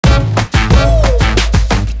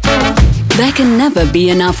There can never be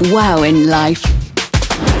enough wow in life.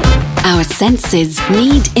 Our senses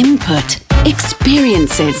need input,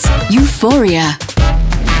 experiences, euphoria.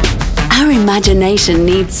 Our imagination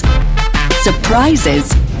needs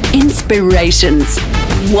surprises, inspirations,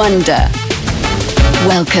 wonder.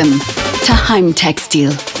 Welcome to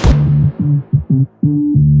Heimtextil.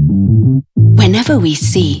 Whenever we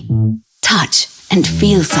see, touch and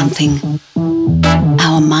feel something,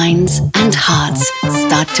 our minds and hearts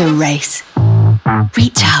start to race.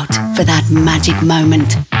 Reach out for that magic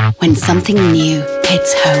moment when something new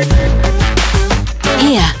hits home.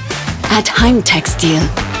 Here at Heimtextil.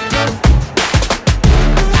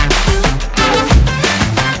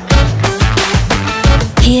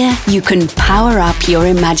 Here you can power up your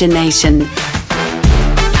imagination.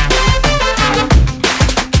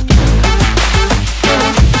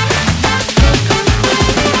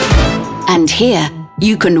 And here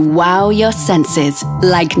you can wow your senses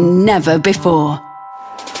like never before.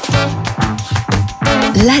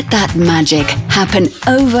 Let that magic happen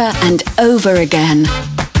over and over again.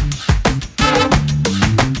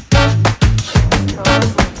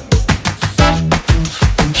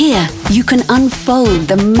 Here you can unfold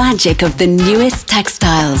the magic of the newest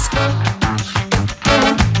textiles.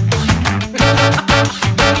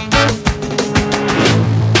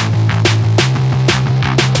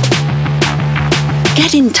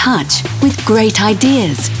 Get in touch with great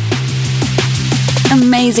ideas,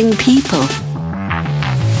 amazing people,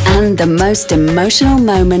 and the most emotional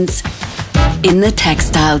moments in the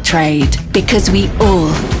textile trade. Because we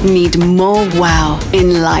all need more wow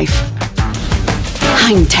in life.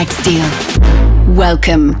 Heimtextil.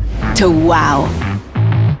 Welcome to wow.